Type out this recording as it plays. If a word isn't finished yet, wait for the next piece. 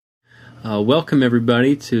Welcome,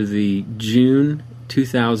 everybody, to the June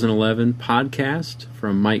 2011 podcast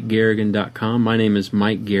from MikeGarrigan.com. My name is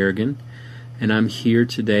Mike Garrigan, and I'm here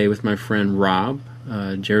today with my friend Rob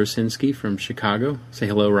Jarosinski from Chicago. Say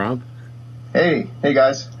hello, Rob. Hey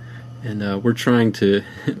guys. And we're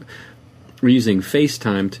using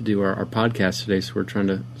FaceTime to do our podcast today, so we're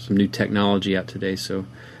trying some new technology out today, so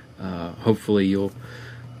hopefully you'll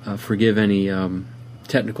forgive any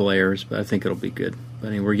technical errors, but I think it'll be good. But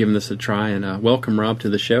anyway, we're giving this a try, and welcome, Rob, to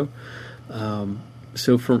the show.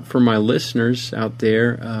 So for my listeners out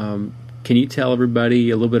there, can you tell everybody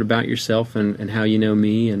a little bit about yourself and how you know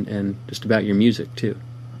me and just about your music, too?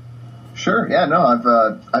 Sure. Yeah. No.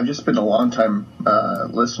 I've just been a long time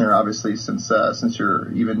listener, obviously, since your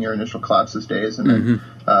initial Collapses days, and then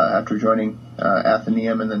after joining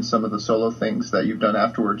Athenaeum, and then some of the solo things that you've done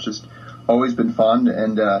afterwards, just always been fond.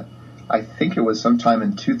 And I think it was sometime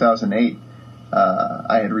in 2008.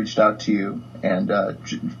 I had reached out to you and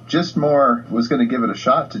just more was going to give it a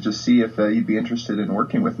shot to just see if you'd be interested in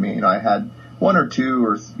working with me. I had one or two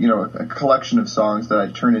or, a collection of songs that I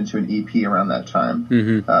turned into an EP around that time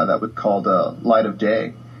that was called Light of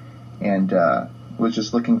Day, and was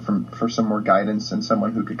just looking for some more guidance and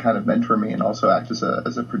someone who could kind of mentor me and also act as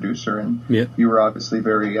a producer. And you were obviously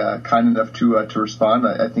very kind enough to respond.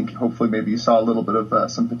 I think hopefully maybe you saw a little bit of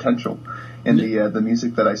some potential in the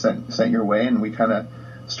music that I sent your way, and we kind of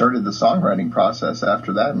started the songwriting process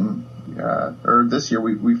after that. And or this year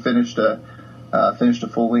we finished a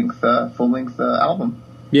full length album.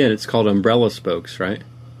 Yeah, it's called Umbrella Spokes, right?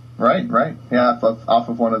 Right. Yeah, off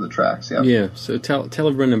of one of the tracks. Yeah. Yeah. So tell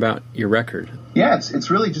everyone about your record. Yeah, it's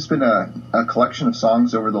really just been a collection of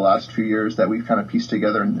songs over the last few years that we've kind of pieced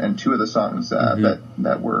together, and two of the songs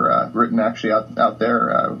that were written actually out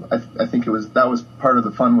there. I think that was part of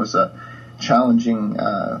the fun, was challenging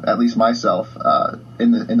at least myself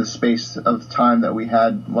in the space of time that we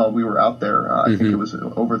had while we were out there. I think it was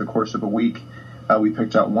over the course of a week. We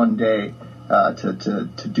picked out one day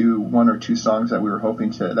to do one or two songs that we were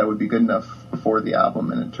hoping that would be good enough before the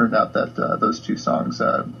album, and it turned out that those two songs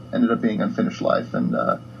ended up being Unfinished Life and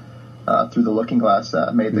Through the Looking Glass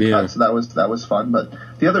made the cut. So that was fun. But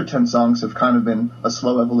the other 10 songs have kind of been a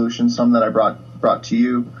slow evolution. Some that I brought to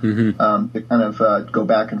you to kind of go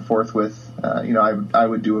back and forth with. I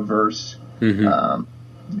would do a verse,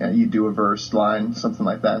 you do a verse line, something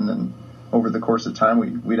like that, and then over the course of time,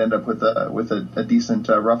 we'd end up with a decent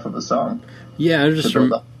rough of a song. Yeah, I just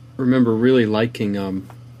remember really liking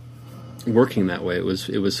working that way. It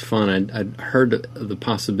was fun. I'd heard the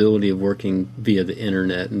possibility of working via the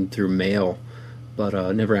internet and through mail, but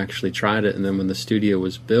never actually tried it. And then when the studio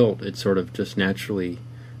was built, it sort of just naturally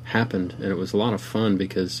happened, and it was a lot of fun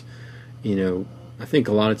because, I think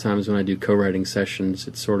a lot of times when I do co-writing sessions,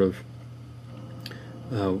 it's sort of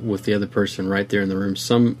with the other person right there in the room.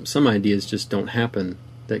 Some ideas just don't happen,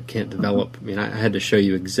 that can't develop. I mean, I had to show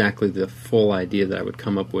you exactly the full idea that I would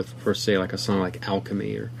come up with for, say, like a song like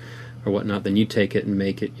Alchemy or whatnot. Then you take it and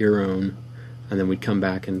make it your own, and then we'd come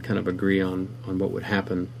back and kind of agree on what would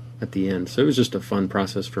happen at the end. So it was just a fun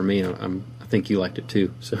process for me. I think you liked it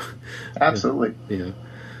too. So absolutely. Yeah.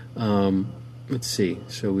 Let's see.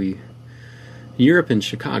 So Europe and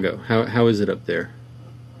Chicago. How is it up there?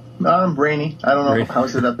 Rainy. I don't know.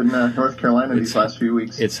 How's it up in North Carolina these last few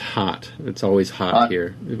weeks? It's hot. It's always hot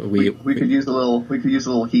here. We could use a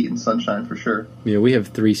little heat and sunshine for sure. We have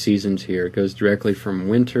 3 seasons here. It goes directly from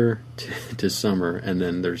winter to summer, and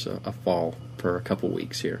then there's a fall for a couple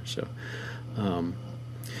weeks here. So,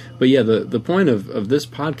 but yeah, the point of this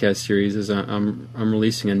podcast series is I'm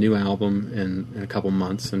releasing a new album in a couple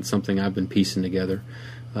months, and something I've been piecing together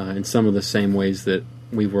in some of the same ways that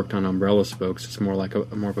we've worked on Umbrella Spokes. It's more like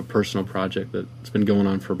more of a personal project that's been going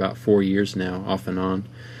on for about 4 years now, off and on,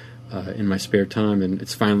 in my spare time, and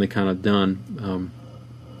it's finally kind of done.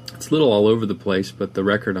 It's a little all over the place, but the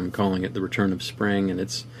record, I'm calling it The Return of Spring, and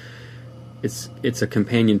it's a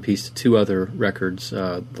companion piece to 2 other records,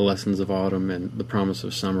 The Lessons of Autumn and The Promise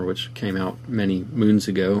of Summer, which came out many moons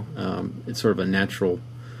ago. It's sort of a natural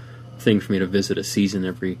thing for me to visit a season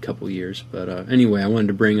every couple years. But anyway, I wanted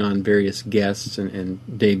to bring on various guests and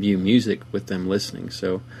debut music with them listening.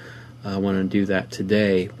 So I want to do that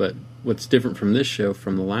today. But what's different from this show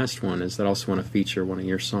from the last one is that I also want to feature one of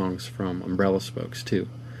your songs from Umbrella Spokes too.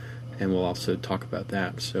 And we'll also talk about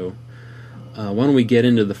that. So why don't we get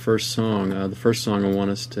into the first song? The first song I want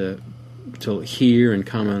us to hear and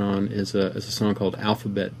comment on is a song called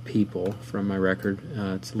Alphabet People from my record.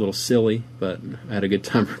 It's a little silly, but I had a good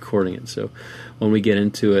time recording it. So when we get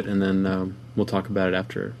into it, and then we'll talk about it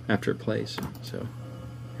after it plays. So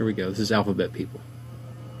here we go. This is Alphabet People.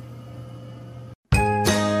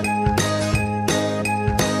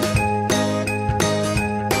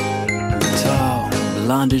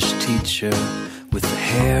 blondish teacher with a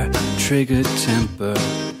hair-trigger temper.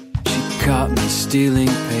 She caught me stealing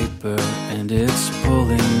paper, and it's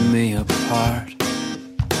pulling me apart.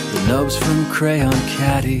 The nubs from crayon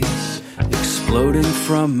caddies exploding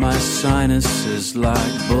from my sinuses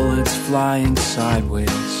like bullets flying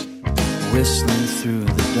sideways, whistling through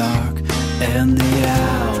the dark. And the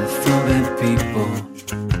alphabet people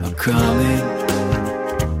are coming.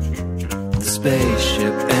 The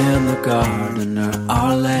spaceship and the gardener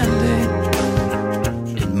are landing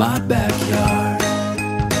in my backyard.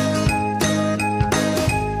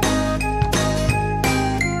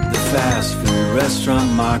 The fast food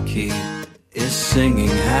restaurant marquee is singing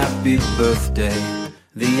happy birthday.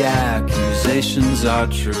 The accusations are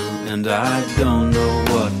true, and I don't know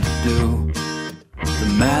what to do. The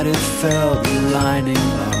matted felt lining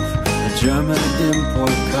of a German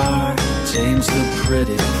import car tames the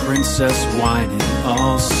pretty princess whining,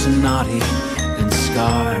 all snotty and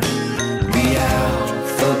scarred. The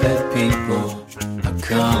alphabet people are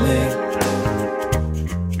coming.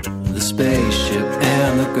 The spaceship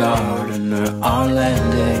and the gardener are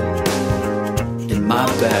landing in my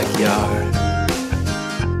backyard.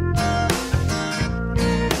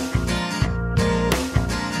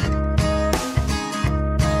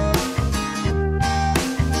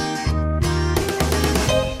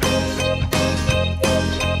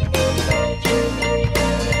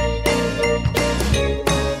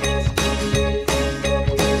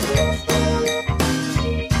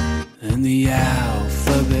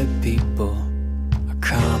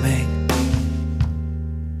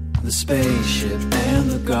 Spaceship and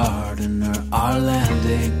the gardener are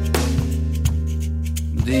landing.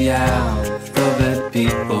 The alphabet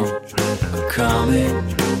people are coming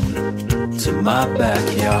to my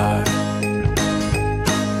backyard.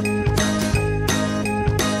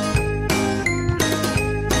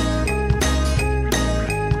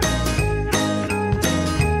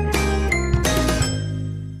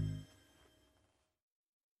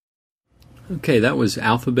 Okay, that was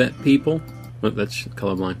Alphabet People. Oh, that's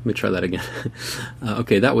colorblind. Let me try that again.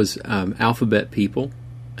 Okay, that was Alphabet People.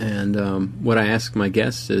 And what I ask my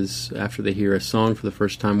guests is, after they hear a song for the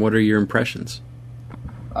first time, what are your impressions?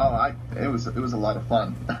 Oh, it was a lot of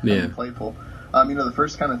fun. Yeah. Playful. The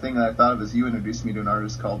first kind of thing that I thought of is you introduced me to an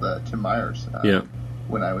artist called Tim Myers. Yeah.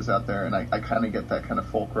 When I was out there, and I kind of get that kind of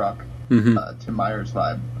folk rock Tim Myers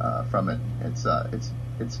vibe from it.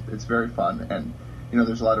 It's very fun, and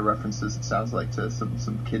there's a lot of references, it sounds like, to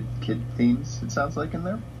some kid themes, it sounds like, in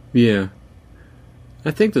there. Yeah.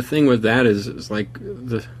 I think the thing with that is like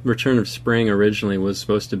the Return of Spring originally was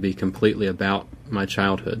supposed to be completely about my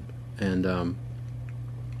childhood, and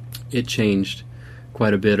it changed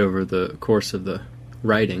quite a bit over the course of the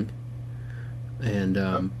writing. And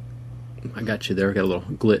I got you there, I got a little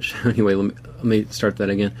glitch. Anyway, let me start that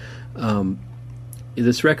again.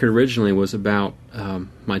 This record originally was about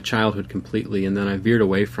my childhood completely, and then I veered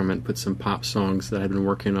away from it and put some pop songs that I'd been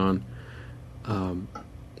working on.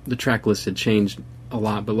 The track list had changed a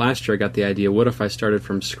lot, but last year I got the idea, what if I started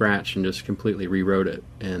from scratch and just completely rewrote it?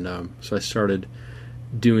 And so I started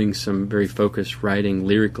doing some very focused writing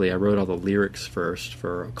lyrically. I wrote all the lyrics first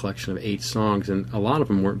for a collection of 8 songs, and a lot of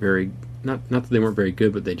them weren't very, not that they weren't very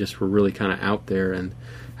good, but they just were really kind of out there and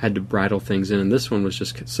had to bridle things in. And this one was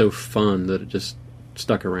just so fun that it just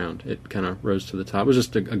stuck around. It kind of rose to the top. It was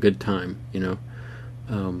just a good time,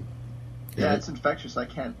 Yeah, it's infectious. I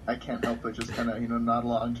can't help but just kind of nod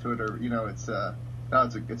along to it, or it's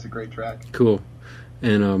a great track. Cool.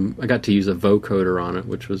 And I got to use a vocoder on it,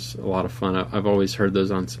 which was a lot of fun. I've always heard those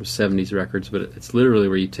on some 70s records, but it's literally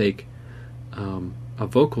where you take a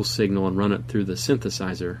vocal signal and run it through the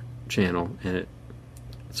synthesizer channel, and it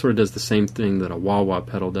sort of does the same thing that a wah-wah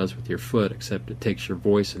pedal does with your foot, except it takes your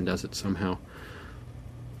voice and does it somehow.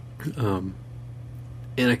 And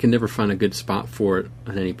I can never find a good spot for it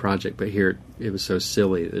on any project, but here it was so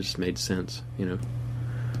silly that it just made sense, And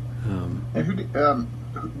who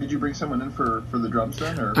did you bring someone in for the drums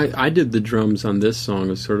then? Or? I did the drums on this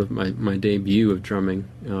song as sort of my debut of drumming.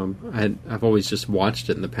 I've always just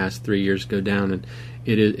watched it in the past 3 years go down, and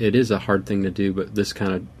it is a hard thing to do, but this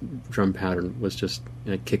kind of drum pattern was just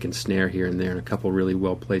a kick and snare here and there and a couple really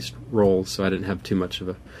well-placed rolls, so I didn't have too much of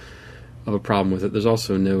a problem with it. There's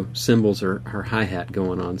also no cymbals or hi-hat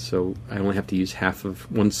going on, so I only have to use half of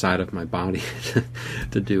one side of my body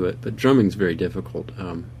to do it. But drumming's very difficult,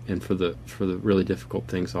 and for the really difficult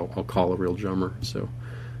things, I'll call a real drummer. So,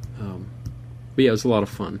 but yeah, it was a lot of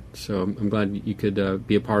fun. So I'm glad you could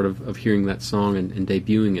be a part of hearing that song and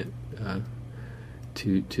debuting it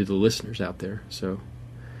to the listeners out there. So,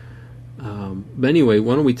 but anyway,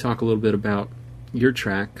 why don't we talk a little bit about your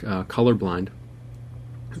track, Colorblind?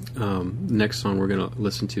 Next song we're going to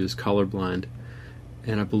listen to is Colorblind,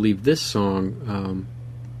 and I believe this song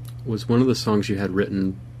was one of the songs you had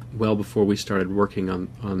written well before we started working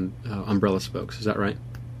on Umbrella Spokes. Is that right?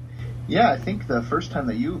 Yeah, I think the first time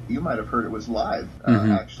that you might have heard it was live.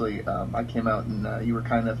 Actually, I came out and you were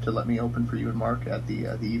kind enough to let me open for you and Mark at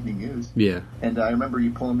the Evening News. Yeah. And I remember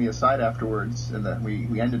you pulling me aside afterwards, and then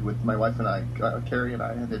we ended with, my wife and I, Carrie and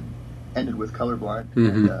I, ended with Colorblind.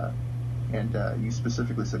 Mm-hmm. And you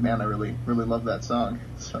specifically said, "Man, I really love that song."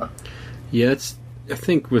 So. Yeah, I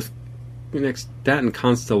think with that and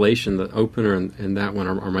Constellation, the opener and that one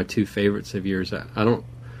are my two favorites of yours. I don't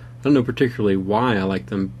know particularly why I like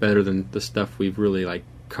them better than the stuff we've really like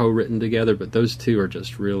co-written together, but those two are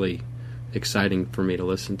just really exciting for me to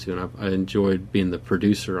listen to, and I enjoyed being the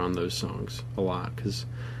producer on those songs a lot because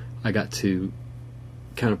I got to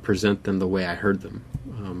kind of present them the way I heard them.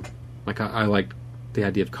 I like the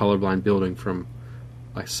idea of Colorblind building from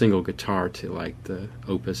a single guitar to like the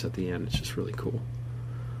opus at the end. It's just really cool.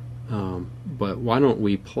 But why don't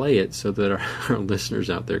we play it so that our listeners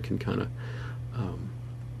out there can kind of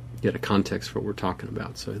get a context for what we're talking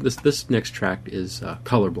about. So this next track is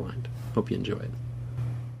Colorblind. Hope you enjoy it.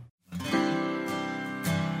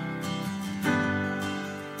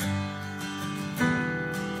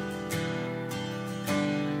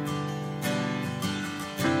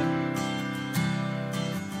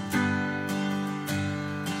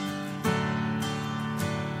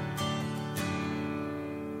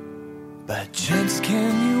 By chance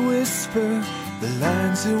can you whisper the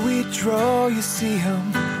lines that we draw? You see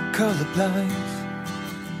I'm colorblind.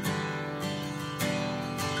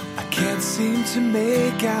 I can't seem to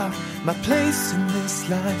make out my place in this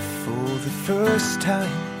life for the first time.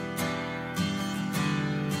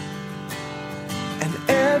 And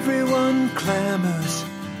everyone clamors,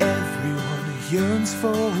 everyone yearns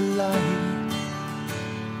for a light.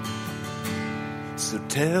 So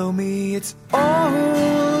tell me it's all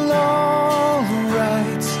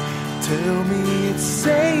right. Tell me it's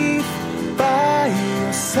safe by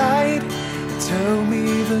your side. Tell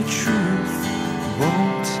me the truth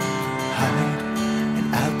won't hide.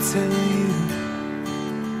 And I'll tell you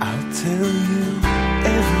everything. I'll tell you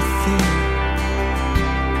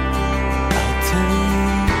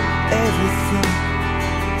everything.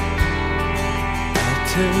 I'll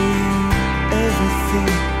tell you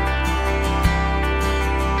everything.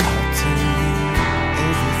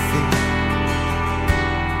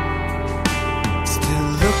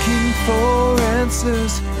 For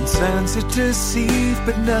answers and signs that deceive,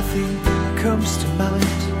 but nothing comes to mind.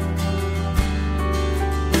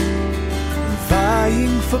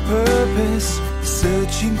 Vying for purpose,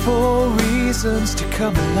 searching for reasons to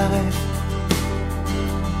come alive.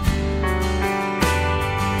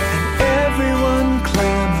 And everyone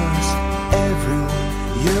clamors, everyone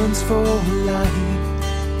yearns for light.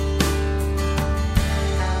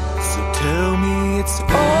 So tell me it's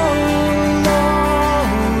all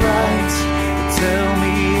tell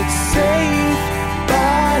me it's safe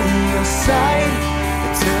by your side.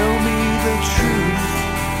 Tell me the truth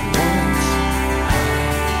won't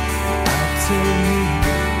hide.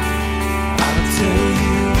 I'll tell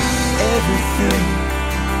you everything.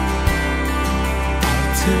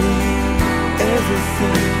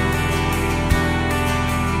 I'll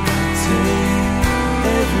tell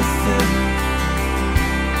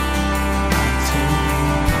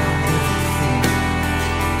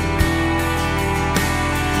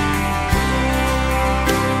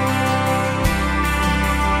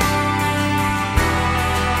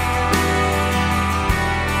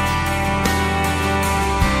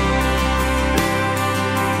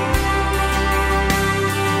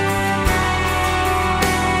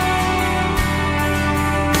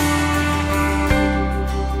everything.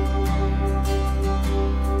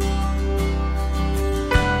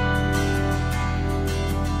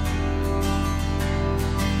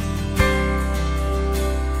 I'll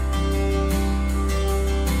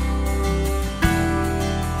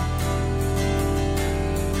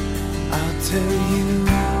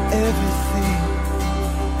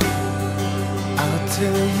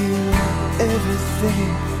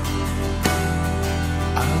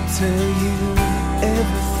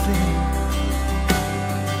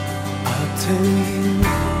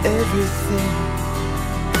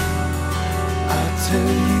tell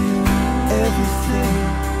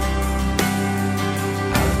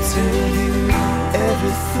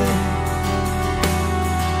you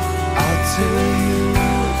everything.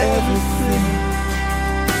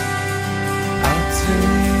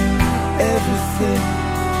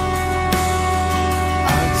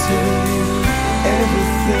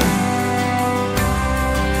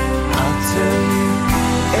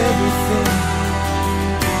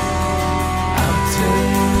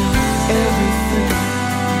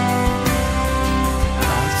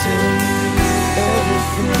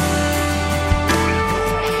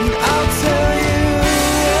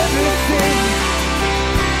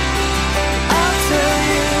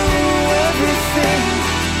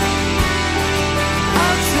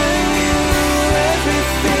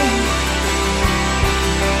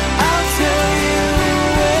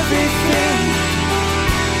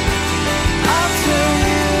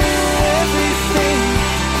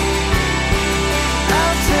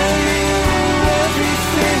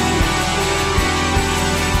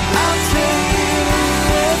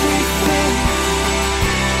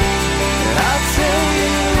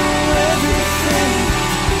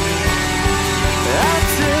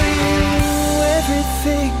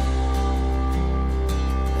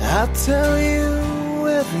 I'll tell you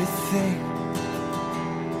everything.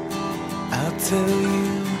 I'll tell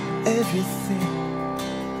you everything.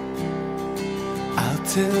 I'll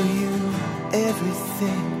tell you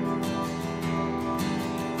everything.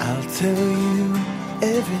 I'll tell you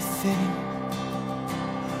everything.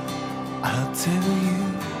 I'll tell you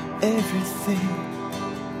everything.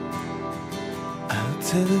 I'll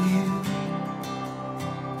tell you.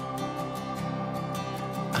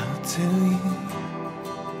 I'll tell you.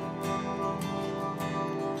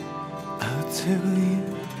 I'll tell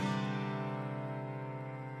you.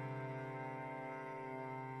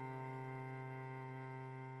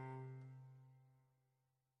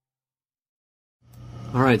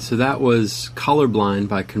 All right, so that was Colorblind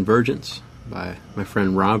by Convergence by my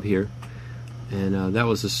friend Rob here, and that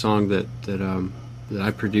was a song that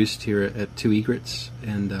I produced here at Two Egrets.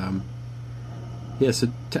 And yeah, so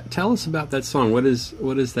tell us about that song. What is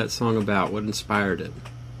that song about? What inspired it?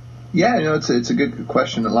 Yeah, it's a good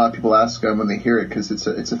question. A lot of people ask when they hear it because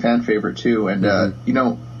it's a fan favorite too. And the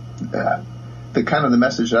kind of the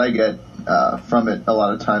message that I get from it a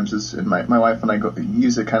lot of times is, and my wife and I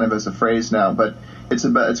use it kind of as a phrase now, but it's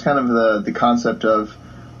kind of the concept of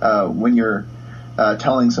when you're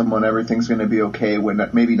telling someone everything's going to be okay when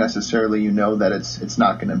maybe necessarily you know that it's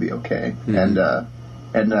not going to be okay,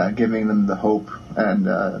 and giving them the hope and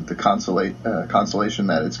the consolation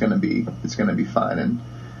that it's going to be fine, and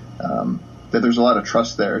that there's a lot of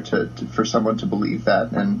trust there for someone to believe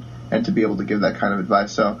that and to be able to give that kind of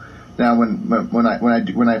advice. So now when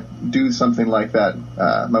I do something like that,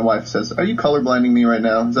 my wife says, "Are you colorblinding me right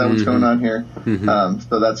now? Is that what's going on here?"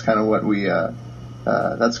 So that's kind of what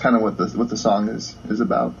what the song is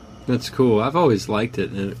about. That's cool. I've always liked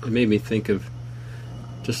it, and it made me think of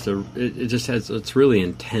it's really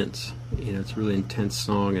intense. It's a really intense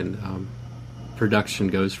song, and production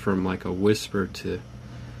goes from like a whisper to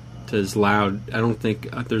as loud. I don't think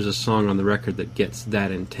there's a song on the record that gets that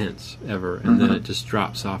intense ever, and then it just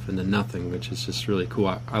drops off into nothing, which is just really cool.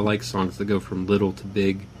 I like songs that go from little to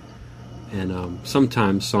big, and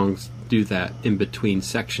sometimes songs do that in between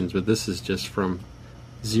sections, but this is just from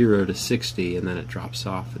 0 to 60, and then it drops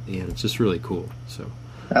off at the end. It's just really cool. So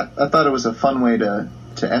I thought it was a fun way to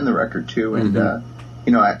end the record too, and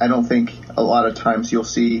I don't think a lot of times you'll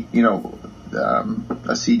see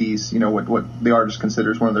a CD's what the artist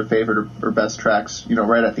considers one of their favorite or best tracks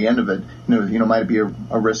right at the end of it might be a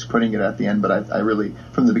risk putting it at the end, but I really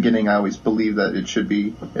from the beginning I always believe that it should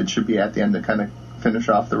be at the end to kind of finish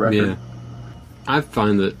off the record. Yeah, I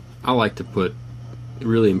find that I like to put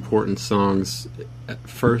really important songs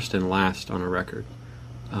first and last on a record,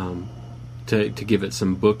 to give it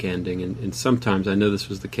some bookending, and sometimes I know this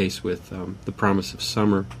was the case with The Promise of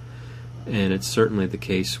Summer, and it's certainly the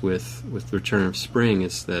case with Return of Spring,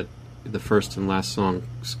 is that the first and last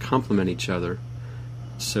songs complement each other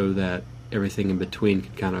so that everything in between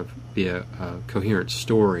can kind of be a coherent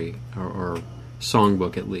story or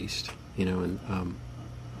songbook at least,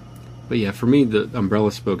 but yeah, for me the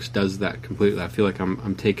Umbrella Spokes does that completely. I feel like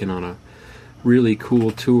I'm taking on a really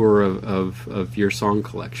cool tour of your song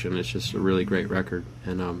collection. It's just a really great record,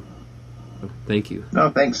 and thank you. No,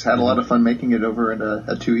 thanks. Had a lot of fun making it over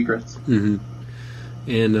at Two Egrets.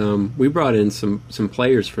 And we brought in some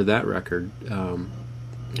players for that record. I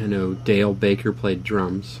know Dale Baker played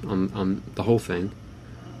drums on the whole thing.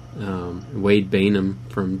 Wade Bainham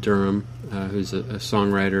from Durham, who's a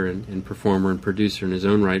songwriter and performer and producer in his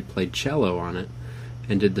own right, played cello on it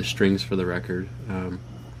and did the strings for the record.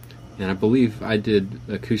 And I believe I did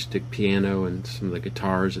acoustic piano and some of the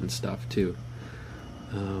guitars and stuff too.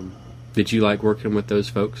 Did you like working with those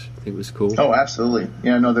folks? I think it was cool. Oh, absolutely.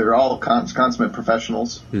 Yeah, no, they're all consummate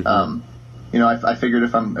professionals. I figured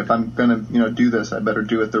if I'm gonna do this, I better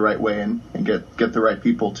do it the right way and get the right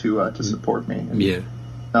people to support me. And,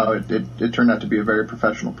 no, it turned out to be a very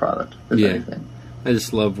professional product. If anything, I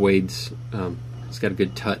just love Wade's. He's got a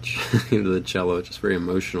good touch into the cello. It's just very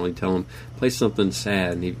emotional. You tell him play something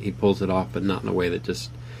sad, and he pulls it off, but not in a way that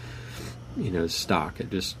just is stock.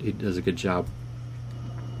 He does a good job.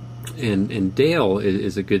 And Dale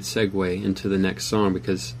is a good segue into the next song,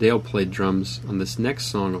 because Dale played drums on this next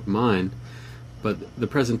song of mine, but the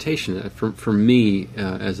presentation for me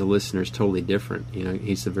as a listener is totally different.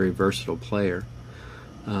 He's a very versatile player.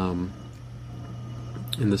 And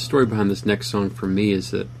the story behind this next song for me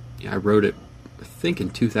is that I wrote it, I think, in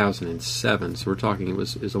 2007. So we're talking it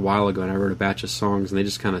was a while ago, and I wrote a batch of songs, and they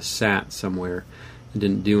just kind of sat somewhere and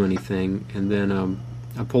didn't do anything. And then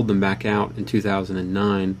I pulled them back out in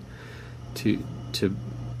 2009 to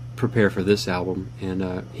prepare for this album,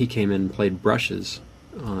 and he came in and played brushes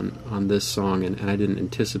on this song, and I didn't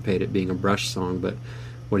anticipate it being a brush song, but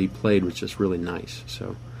what he played was just really nice.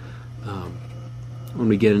 So when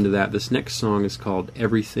we get into that, this next song is called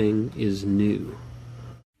Everything Is New.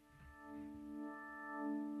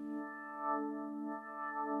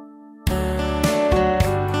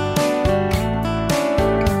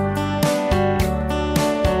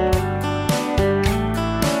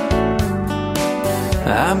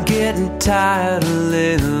 I'm getting tired of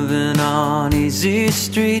living on Easy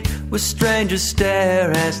Street, where strangers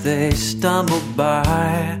stare as they stumble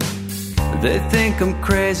by. They think I'm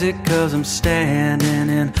crazy 'cause I'm standing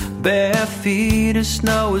in bare feet as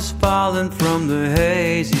snow is falling from the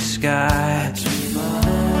hazy sky.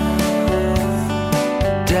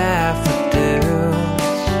 Daffodils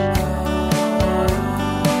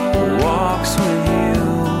walks with you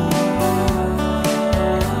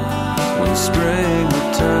when spring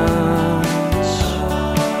returns.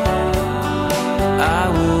 I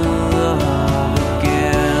will love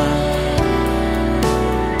again.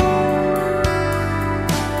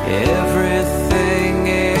 Everything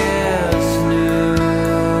is new.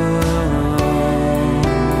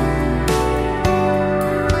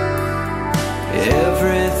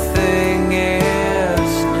 Everything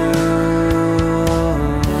is new.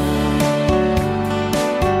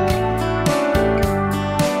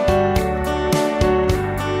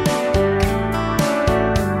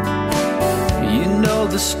 You know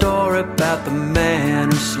the story about the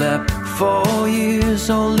man who slept 4 years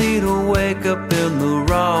only to wake up in the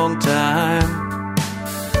wrong time.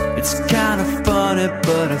 It's kind of funny,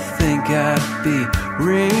 but I think I'd be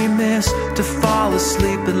remiss to fall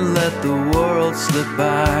asleep and let the world slip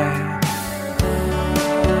by.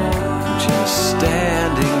 Just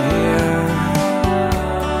standing here,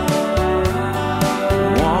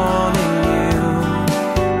 wanting you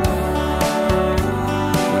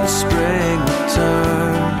when spring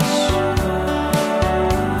returns.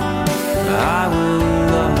 I will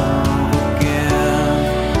love again.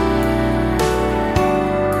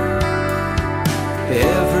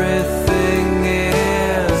 Everything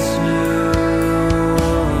is new.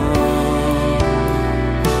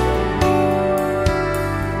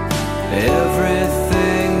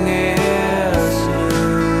 Everything is new.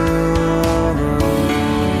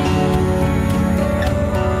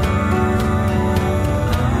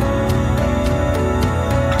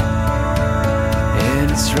 And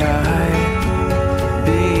it's right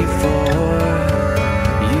before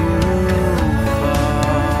you fall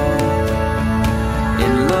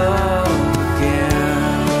in love again.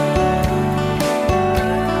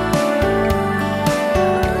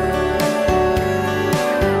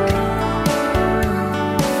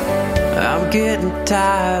 I'm getting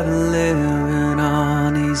tired of living on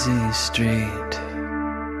Easy Street.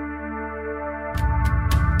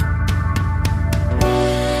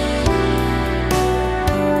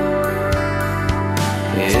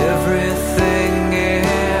 Everything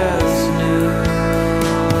is new.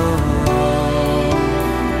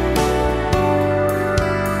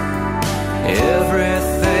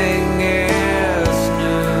 Everything is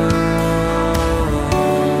new.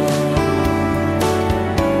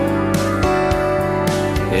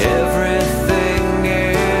 Everything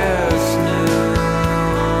is new.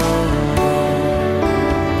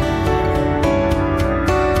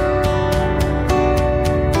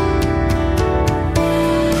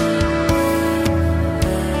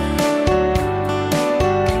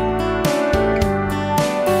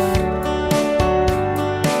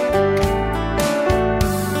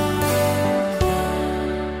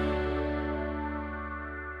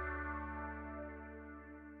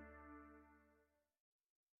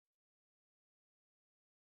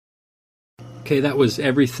 Okay, that was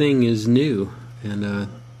Everything Is New, and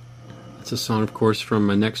it's a song, of course, from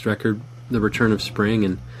my next record, The Return of Spring,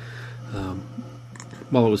 and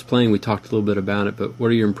while it was playing, we talked a little bit about it, but what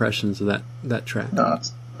are your impressions of that track? No,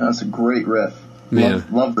 that's a great riff. Yeah.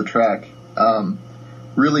 Love the track.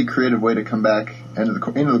 Really creative way to come back into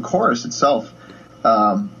the chorus itself.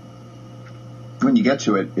 When you get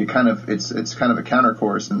to it, it's kind of a counter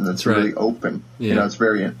chorus, and it's really open. Yeah. It's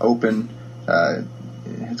very open.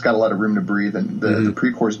 It's got a lot of room to breathe, and the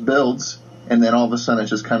pre-chorus builds, and then all of a sudden it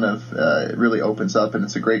just kind of it really opens up, and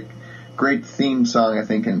it's a great theme song, I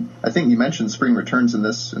think. And I think you mentioned Spring Returns in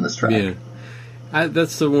this track. Yeah,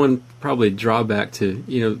 that's the one probably drawback to,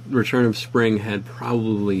 Return of Spring had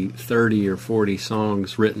probably 30 or 40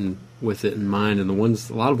 songs written with it in mind, and a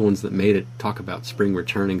lot of the ones that made it talk about spring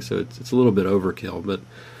returning, so it's a little bit overkill, but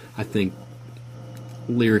I think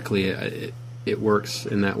lyrically it works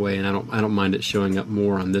in that way, and I don't mind it showing up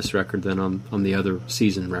more on this record than on the other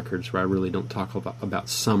season records, where I really don't talk about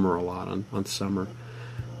summer a lot on summer.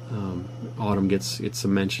 Autumn gets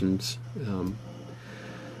some mentions.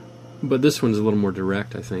 but this one's a little more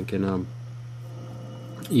direct, I think. And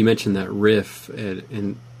you mentioned that riff,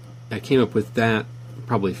 and I came up with that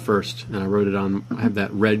probably first, and I wrote it on. I have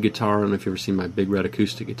that red guitar. I don't know if you've ever seen my big red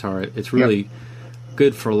acoustic guitar. It's really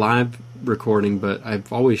good for live recording, but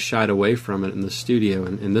I've always shied away from it in the studio,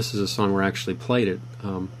 and this is a song where I actually played it,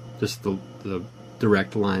 just the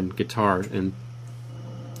direct line guitar. And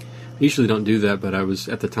I usually don't do that, but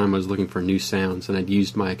at the time I was looking for new sounds, and I'd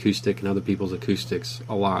used my acoustic and other people's acoustics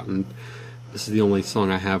a lot, and this is the only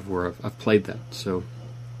song I have where I've played that, so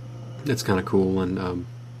that's kind of cool. And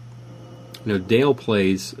Dale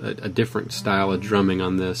plays a different style of drumming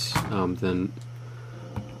on this than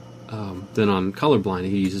on Colorblind.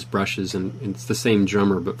 He uses brushes, and it's the same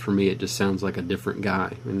drummer, but for me it just sounds like a different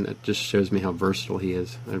guy, and it just shows me how versatile he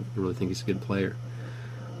is. I really think he's a good player.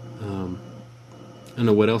 I don't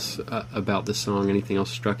know what else about this song. Anything else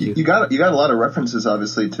struck you? You got a lot of references,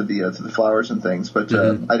 obviously, to the flowers and things, but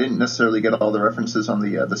I didn't necessarily get all the references on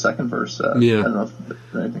the second verse. I don't know if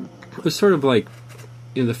there's anything. It was sort of like,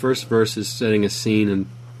 the first verse is setting a scene, and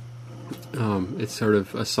it's sort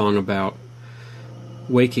of a song about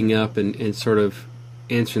waking up and sort of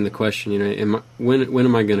answering the question, when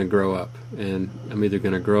am I going to grow up? And I'm either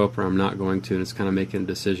going to grow up or I'm not going to, and it's kind of making a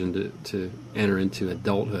decision to enter into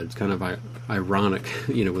adulthood. It's kind of ironic,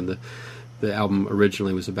 when the album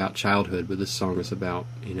originally was about childhood, but this song is about,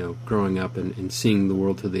 growing up and seeing the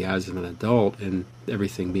world through the eyes of an adult and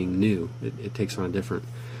everything being new. It takes on a different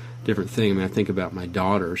thing. I mean, I think about my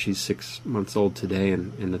daughter. She's 6 months old today,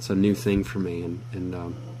 and it's a new thing for me,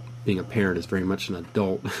 and being a parent is very much an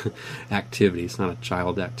adult activity. It's not a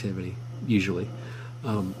child activity, usually.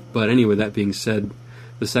 But anyway, that being said,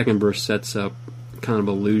 the second verse sets up kind of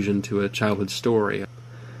allusion to a childhood story.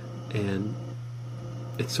 And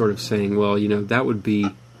it's sort of saying, well, that would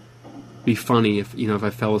be funny if I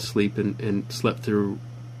fell asleep and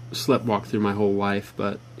sleptwalked through my whole life,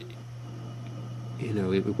 but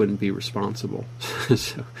it wouldn't be responsible.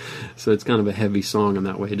 So it's kind of a heavy song in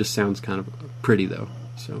that way. It just sounds kind of pretty, though.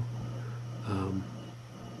 So,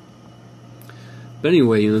 but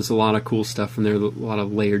anyway, there's a lot of cool stuff in there. A lot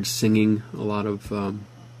of layered singing, a lot of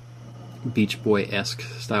Beach Boy-esque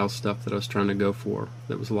style stuff that I was trying to go for.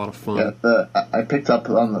 That was a lot of fun. Yeah, I picked up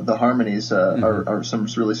on the harmonies, are some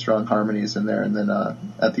really strong harmonies in there, and then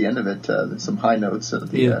at the end of it, there's some high notes at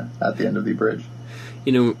the end of the bridge.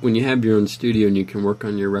 When you have your own studio and you can work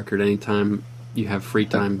on your record anytime you have free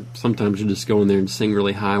time, sometimes you just go in there and sing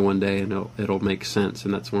really high one day, and it'll make sense.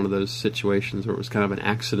 And that's one of those situations where it was kind of an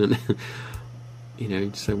accident.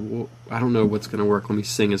 You say, well, I don't know what's going to work. Let me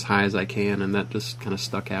sing as high as I can, and that just kind of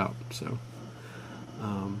stuck out. So,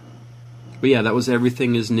 but yeah, that was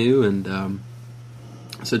Everything Is New. And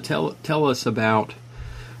so tell us about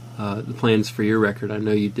the plans for your record. I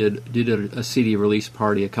know you did a CD release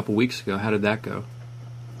party a couple weeks ago. How did that go?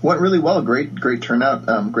 Went really well. Great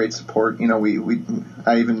turnout. Great support.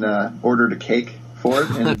 I even ordered a cake for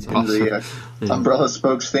it in awesome. The Umbrella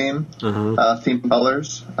Spokes theme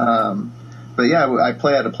colors. But yeah, I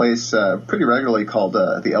play at a place pretty regularly called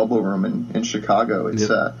the Elbow Room in Chicago. It's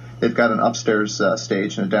they've got an upstairs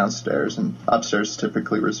stage and a downstairs, and upstairs is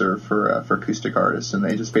typically reserved for acoustic artists. and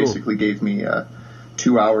they just basically gave me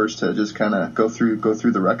 2 hours to just kind of go through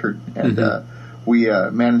the record, and we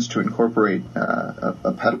managed to incorporate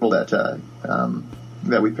a pedal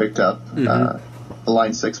that we picked up, a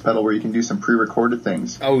Line 6 pedal where you can do some pre-recorded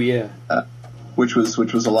things. Oh yeah. Which was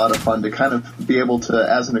a lot of fun to kind of be able to,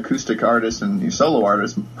 as an acoustic artist and solo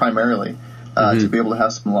artist primarily, to be able to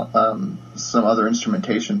have some other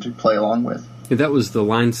instrumentation to play along with. Yeah, that was the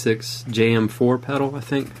Line 6 JM4 pedal, I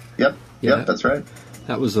think. Yep, that's right.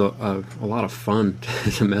 That was a lot of fun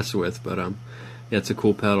to mess with, but it's a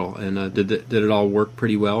cool pedal. And did it all work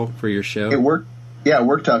pretty well for your show? It worked. Yeah, it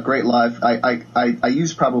worked out great live. I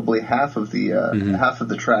used probably half of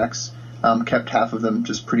the tracks. Kept half of them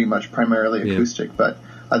just pretty much primarily acoustic, but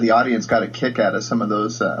the audience got a kick out of some of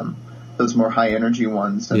those more high energy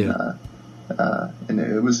ones, and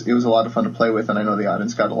it was a lot of fun to play with, and I know the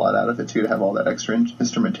audience got a lot out of it too, to have all that extra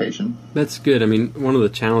instrumentation. That's good. I mean, one of the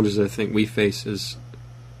challenges I think we face is,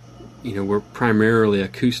 we're primarily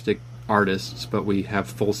acoustic artists, but we have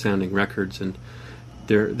full sounding records, and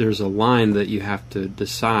there's a line that you have to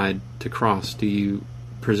decide to cross. Do you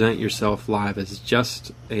present yourself live as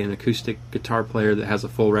just an acoustic guitar player that has a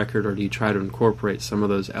full record, or do you try to incorporate some of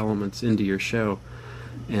those elements into your show?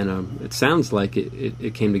 And it sounds like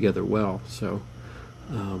it came together well. So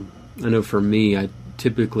I know for me, I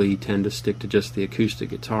typically tend to stick to just the acoustic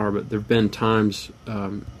guitar, but there have been times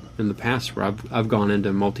in the past where I've gone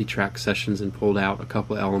into multi-track sessions and pulled out a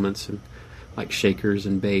couple elements and like shakers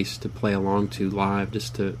and bass to play along to live,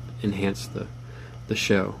 just to enhance the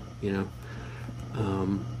show, you know.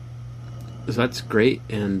 So that's great,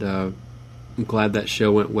 and I'm glad that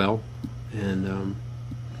show went well. And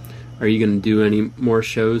are you going to do any more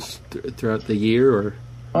shows throughout the year, or?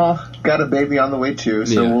 Oh, got a baby on the way too,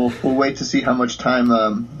 so Yeah. we'll wait to see how much time,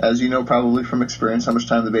 as you know probably from experience, how much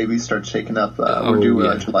time the baby starts taking up. We're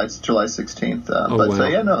due July 16th. Wow.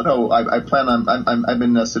 Yeah, no, I plan on. I've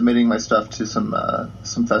been submitting my stuff to some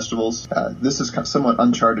festivals. This is somewhat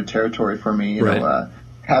uncharted territory for me. You Right. know,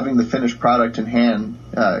 having the finished product in hand,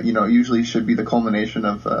 usually should be the culmination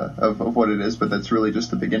of what it is, but that's really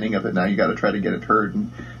just the beginning of it. Now you got to try to get it heard, and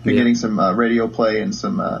been getting some radio play and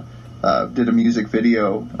some. Did a music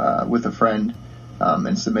video with a friend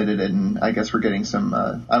and submitted it, and I guess we're getting some.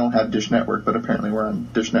 I don't have Dish Network, but apparently we're on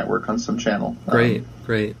Dish Network on some channel. Great.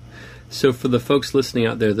 So for the folks listening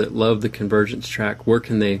out there that love the Convergence track, where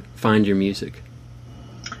can they find your music?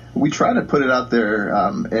 We try to put it out there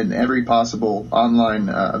in every possible online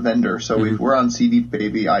vendor. So we're on CD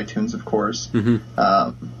Baby, iTunes, of course.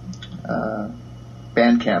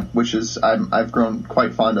 Bandcamp, which is I've grown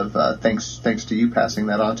quite fond of thanks to you passing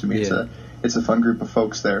that on to me. Yeah. It's a fun group of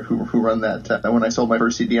folks there who run that. When I sold my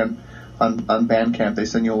first CD on Bandcamp, they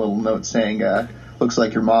send you a little note saying, "Looks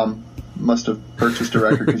like your mom must have purchased a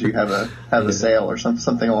record because you have a sale," or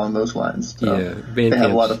something along those lines. So Yeah, they have a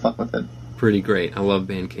Bandcamp's lot of fun with it. pretty great. I love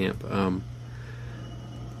Bandcamp.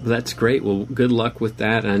 That's great. Well, good luck with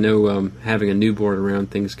that. I know having a newborn around,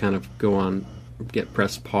 things kind of get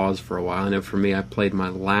pressed pause for a while. I know for me, I played my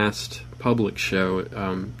last public show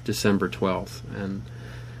December 12th, and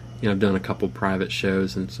I've done a couple private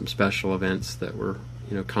shows and some special events that were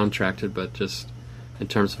contracted, but just in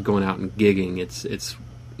terms of going out and gigging, it's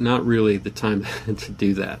not really the time to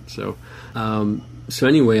do that. So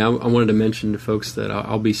anyway, I wanted to mention to folks that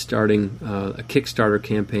I'll be starting a Kickstarter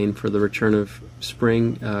campaign for the return of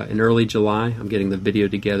spring in early July. I'm getting the video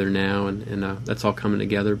together now, and that's all coming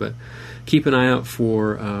together. But keep an eye out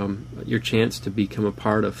for your chance to become a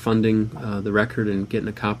part of funding the record and getting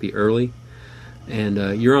a copy early.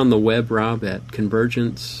 And you're on the web, Rob, at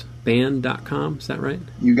convergenceband.com. Is that right?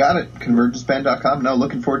 You got it. Convergenceband.com. No,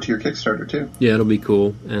 looking forward to your Kickstarter too. Yeah, it'll be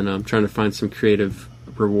cool. And I'm trying to find some creative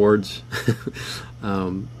rewards,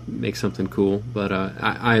 make something cool. But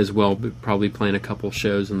I as well be probably playing a couple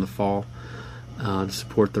shows in the fall to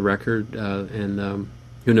support the record. And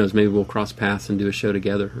who knows, maybe we'll cross paths and do a show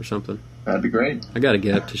together or something. That'd be great. I got to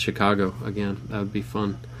get up to Chicago again. That would be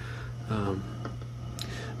fun.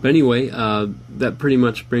 But anyway, that pretty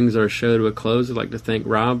much brings our show to a close. I'd like to thank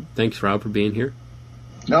Rob. Thanks, Rob, for being here.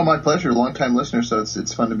 No, my pleasure. Long-time listener, so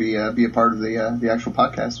it's fun to be a part of the actual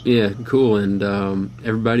podcast. Yeah, cool. And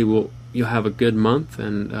everybody, you'll have a good month,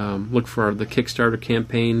 and look for the Kickstarter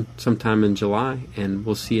campaign sometime in July, and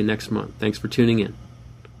we'll see you next month. Thanks for tuning in.